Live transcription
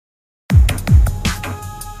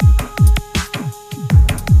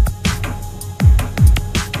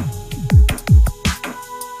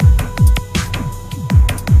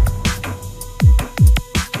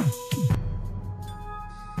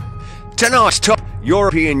Tonight's top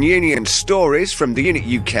European Union stories from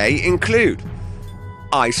ThEUnit UK include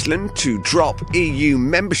Iceland to drop EU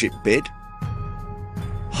membership bid.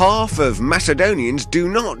 Half of Macedonians do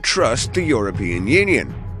not trust the European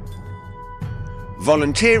Union.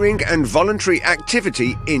 Volunteering and voluntary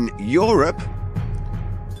activity in Europe.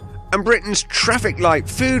 And Britain's traffic light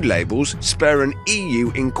food labels spur an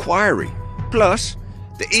EU inquiry. Plus,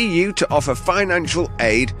 the EU to offer financial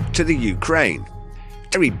aid to the Ukraine.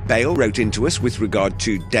 Terry Bale wrote into us with regard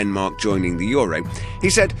to Denmark joining the euro. He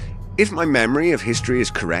said, "If my memory of history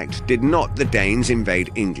is correct, did not the Danes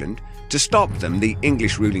invade England? To stop them, the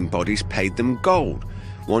English ruling bodies paid them gold.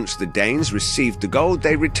 Once the Danes received the gold,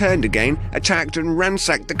 they returned again, attacked and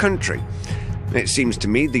ransacked the country. It seems to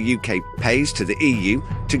me the UK pays to the EU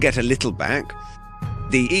to get a little back.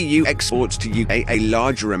 The EU exports to UK a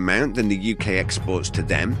larger amount than the UK exports to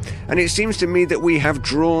them, and it seems to me that we have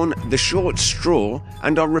drawn the short straw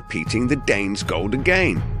and are repeating the Danes' gold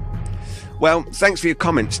again." Well, thanks for your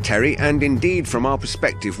comments, Terry, and indeed from our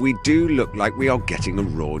perspective we do look like we are getting a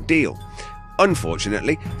raw deal.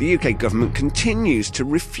 Unfortunately, the UK government continues to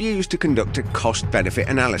refuse to conduct a cost-benefit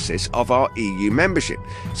analysis of our EU membership,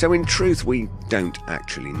 so in truth we don't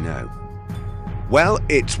actually know. Well,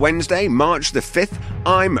 it's Wednesday, March the 5th.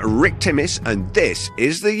 I'm Rick Timmis, and this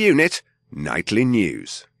is ThEUnit Nightly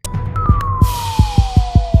News.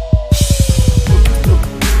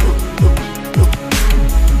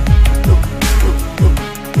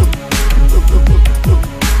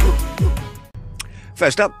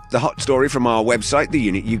 First up, the hot story from our website,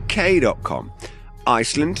 TheUnitUK.com.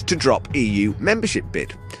 Iceland to drop EU membership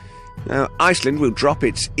bid. Now, Iceland will drop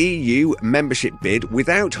its EU membership bid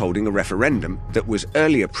without holding a referendum that was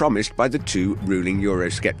earlier promised by the two ruling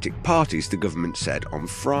Eurosceptic parties, the government said on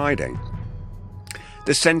Friday.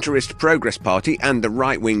 The centrist Progress Party and the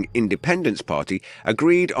right-wing Independence Party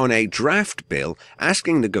agreed on a draft bill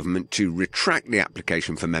asking the government to retract the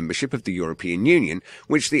application for membership of the European Union,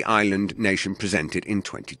 which the island nation presented in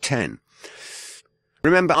 2010.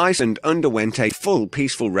 Remember, Iceland underwent a full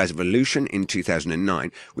peaceful revolution in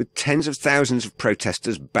 2009, with tens of thousands of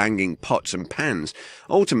protesters banging pots and pans,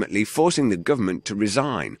 ultimately forcing the government to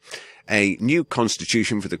resign. A new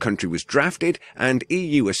constitution for the country was drafted, and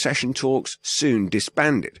EU accession talks soon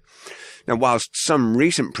disbanded. Now, whilst some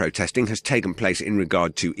recent protesting has taken place in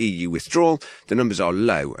regard to EU withdrawal, the numbers are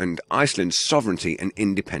low, and Iceland's sovereignty and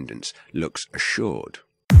independence looks assured.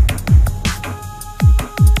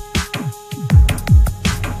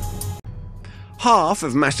 Half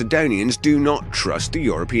of Macedonians do not trust the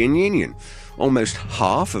European Union. Almost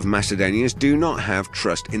half of Macedonians do not have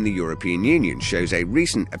trust in the European Union, shows a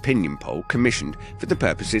recent opinion poll commissioned for the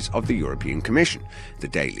purposes of the European Commission, the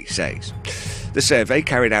Daily says. The survey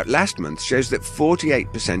carried out last month shows that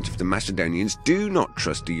 48% of the Macedonians do not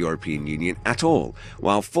trust the European Union at all,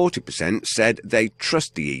 while 40% said they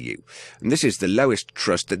trust the EU. And this is the lowest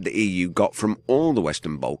trust that the EU got from all the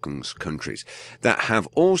Western Balkans countries that have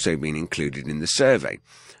also been included in the survey.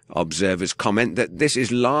 Observers comment that this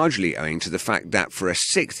is largely owing to the fact that for a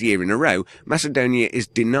sixth year in a row, Macedonia is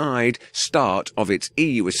denied start of its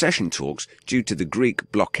EU accession talks due to the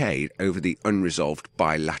Greek blockade over the unresolved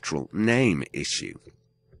bilateral name issue.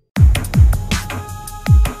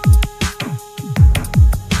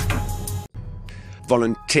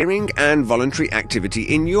 Volunteering and voluntary activity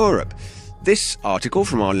in Europe. This article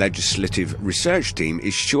from our legislative research team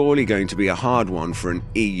is surely going to be a hard one for an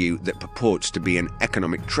EU that purports to be an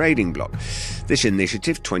economic trading bloc. This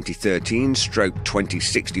initiative,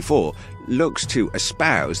 2013/2064, looks to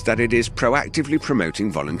espouse that it is proactively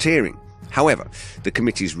promoting volunteering. However, the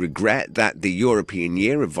committees regret that the European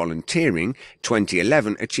Year of Volunteering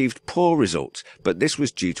 2011 achieved poor results, but this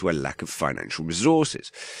was due to a lack of financial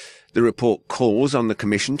resources. The report calls on the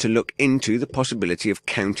Commission to look into the possibility of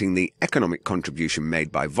counting the economic contribution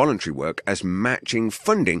made by voluntary work as matching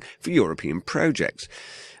funding for European projects.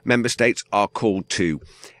 Member States are called to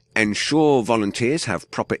ensure volunteers have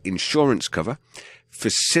proper insurance cover,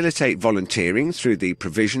 facilitate volunteering through the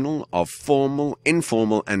provision of formal,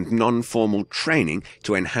 informal and non-formal training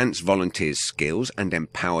to enhance volunteers' skills and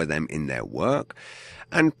empower them in their work,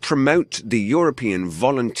 and promote the European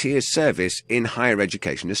volunteer service in higher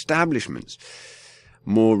education establishments.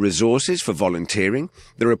 More resources for volunteering.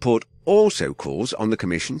 The report also calls on the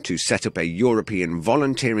Commission to set up a European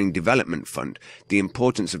Volunteering Development Fund. The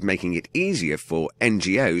importance of making it easier for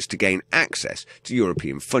NGOs to gain access to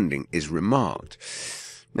European funding is remarked.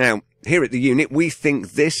 Now, Here at the unit, we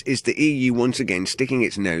think this is the EU once again sticking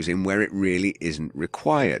its nose in where it really isn't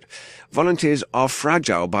required. Volunteers are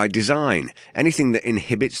fragile by design. Anything that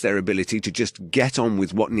inhibits their ability to just get on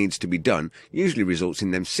with what needs to be done usually results in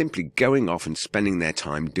them simply going off and spending their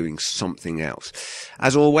time doing something else.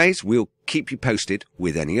 As always, we'll keep you posted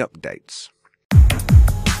with any updates.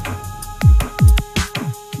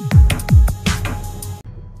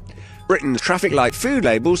 Britain's traffic light food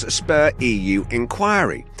labels spur EU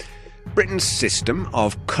inquiry. Britain's system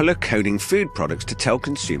of colour-coding food products to tell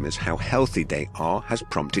consumers how healthy they are has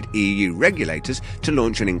prompted EU regulators to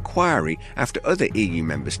launch an inquiry after other EU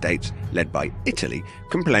member states, led by Italy,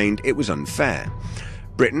 complained it was unfair.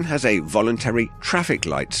 Britain has a voluntary traffic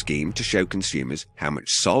light scheme to show consumers how much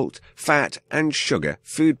salt, fat and sugar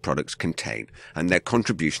food products contain and their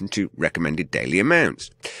contribution to recommended daily amounts.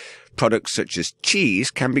 Products such as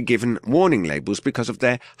cheese can be given warning labels because of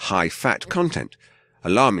their high fat content.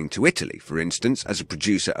 Alarming to Italy, for instance, as a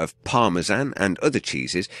producer of Parmesan and other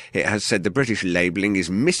cheeses, it has said the British labelling is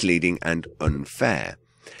misleading and unfair.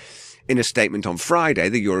 In a statement on Friday,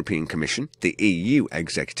 the European Commission, the EU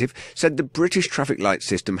executive, said the British traffic light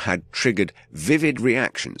system had triggered vivid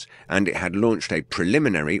reactions and it had launched a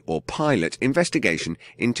preliminary or pilot investigation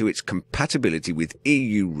into its compatibility with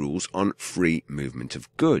EU rules on free movement of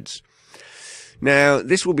goods. Now,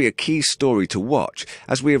 this will be a key story to watch,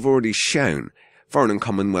 as we have already shown. Foreign and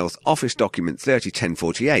Commonwealth Office Document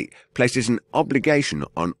 301048 places an obligation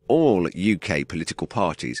on all UK political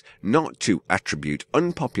parties not to attribute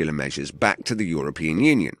unpopular measures back to the European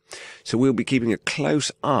Union. So we'll be keeping a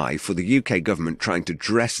close eye for the UK government trying to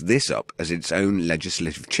dress this up as its own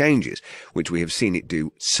legislative changes, which we have seen it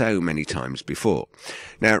do so many times before.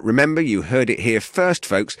 Now remember, you heard it here first,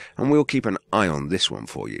 folks, and we'll keep an eye on this one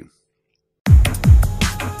for you.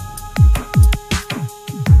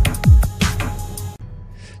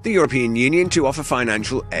 The European Union to offer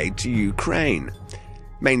financial aid to Ukraine.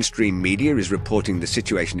 Mainstream media is reporting the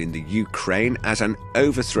situation in the Ukraine as an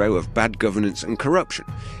overthrow of bad governance and corruption.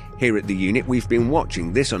 Here at the unit, we've been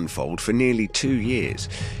watching this unfold for nearly 2 years.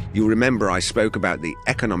 You'll remember I spoke about the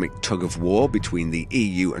economic tug-of-war between the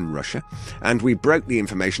EU and Russia, and we broke the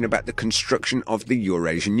information about the construction of the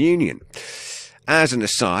Eurasian Union. As an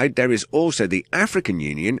aside, there is also the African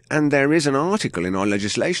Union, and there is an article in our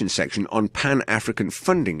legislation section on Pan-African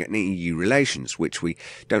funding and EU relations, which we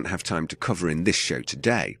don't have time to cover in this show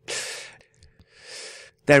today.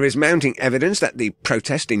 There is mounting evidence that the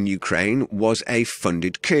protest in Ukraine was a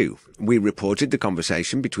funded coup. We reported the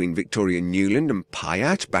conversation between Victoria Nuland and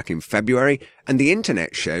Payat back in February, and the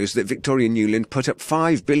internet shows that Victoria Nuland put up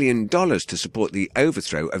 $5 billion to support the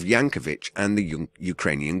overthrow of Yankovic and the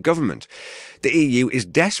Ukrainian government. The EU is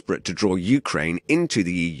desperate to draw Ukraine into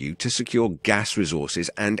the EU to secure gas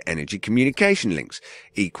resources and energy communication links.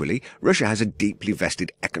 Equally, Russia has a deeply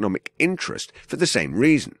vested economic interest for the same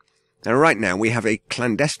reason. Now, right now, we have a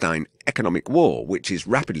clandestine economic war, which is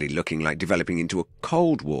rapidly looking like developing into a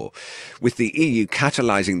Cold War, with the EU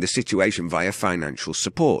catalysing the situation via financial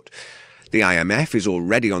support. The IMF is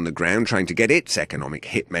already on the ground trying to get its economic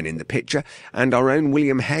hitmen in the picture, and our own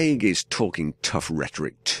William Hague is talking tough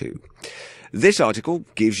rhetoric too. This article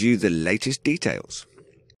gives you the latest details.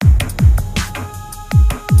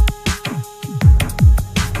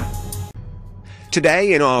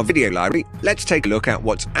 Today in our video library, let's take a look at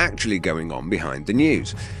what's actually going on behind the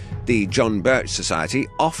news. The John Birch Society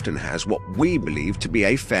often has what we believe to be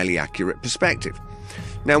a fairly accurate perspective.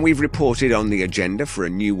 Now, we've reported on the agenda for a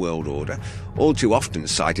new world order, all too often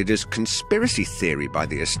cited as conspiracy theory by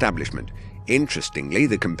the establishment. Interestingly,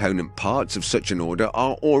 the component parts of such an order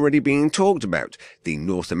are already being talked about: the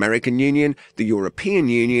North American Union, the European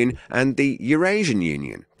Union, and the Eurasian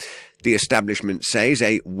Union. The establishment says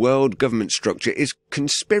a world government structure is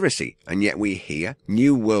conspiracy, and yet we hear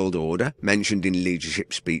New World Order mentioned in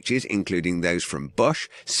leadership speeches, including those from Bush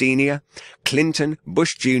Sr., Clinton,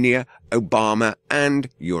 Bush Jr., Obama, and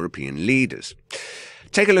European leaders.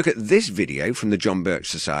 Take a look at this video from the John Birch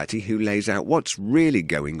Society, who lays out what's really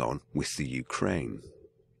going on with the Ukraine.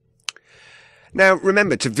 Now,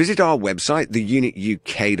 remember to visit our website,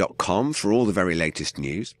 ThEUnitUK.com, for all the very latest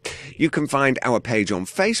news. You can find our page on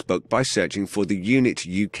Facebook by searching for The Unit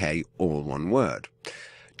UK, all one word.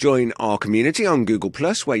 Join our community on Google+,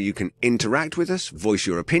 where you can interact with us, voice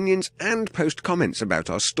your opinions, and post comments about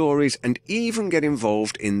our stories, and even get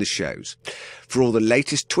involved in the shows. For all the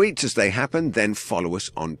latest tweets as they happen, then follow us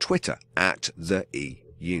on Twitter at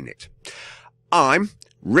TheEUnit. I'm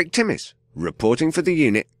Rick Timmis, reporting for The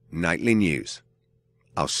Unit Nightly News.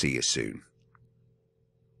 I'll see you soon.